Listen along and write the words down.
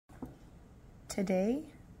Today,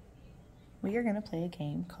 we are going to play a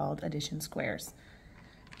game called Addition Squares.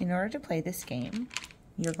 In order to play this game,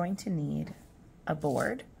 you're going to need a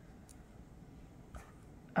board,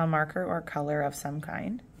 a marker or color of some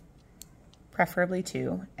kind, preferably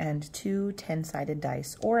two, and two 10-sided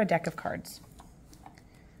dice or a deck of cards.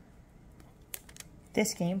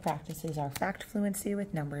 This game practices our fact fluency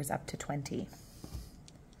with numbers up to 20.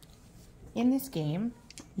 In this game,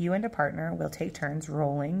 you and a partner will take turns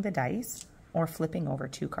rolling the dice or flipping over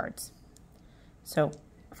two cards. So,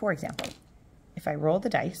 for example, if I roll the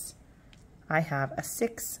dice, I have a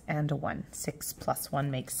 6 and a 1. 6 plus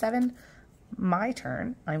 1 makes 7. My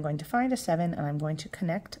turn, I'm going to find a 7 and I'm going to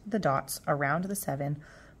connect the dots around the 7,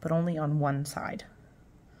 but only on one side,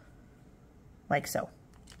 like so.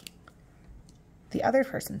 The other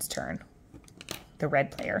person's turn, the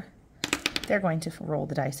red player, they're going to roll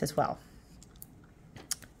the dice as well.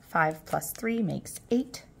 5 plus 3 makes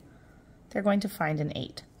 8. They're going to find an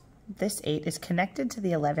 8. This 8 is connected to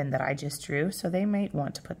the 11 that I just drew, so they might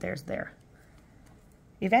want to put theirs there.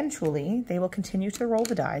 Eventually, they will continue to roll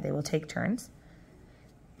the die. They will take turns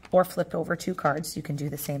or flip over two cards. You can do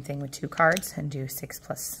the same thing with two cards and do 6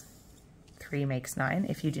 plus 3 makes 9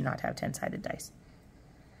 if you do not have 10-sided dice.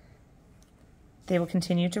 They will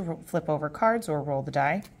continue to flip over cards or roll the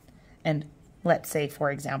die. And let's say, for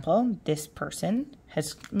example, this person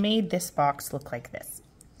has made this box look like this.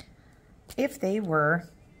 If they were,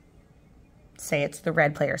 say it's the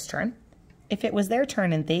red player's turn, if it was their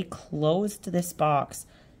turn and they closed this box,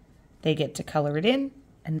 they get to color it in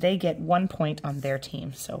and they get 1 point on their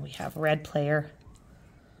team. So we have red player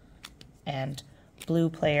and blue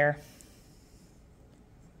player.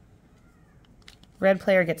 Red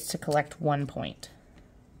player gets to collect 1 point.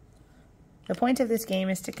 The point of this game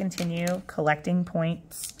is to continue collecting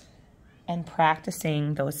points and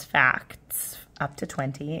practicing those facts up to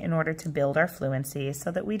 20 in order to build our fluency so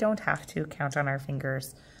that we don't have to count on our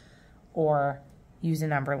fingers or use a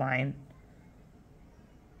number line.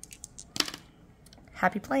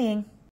 Happy playing!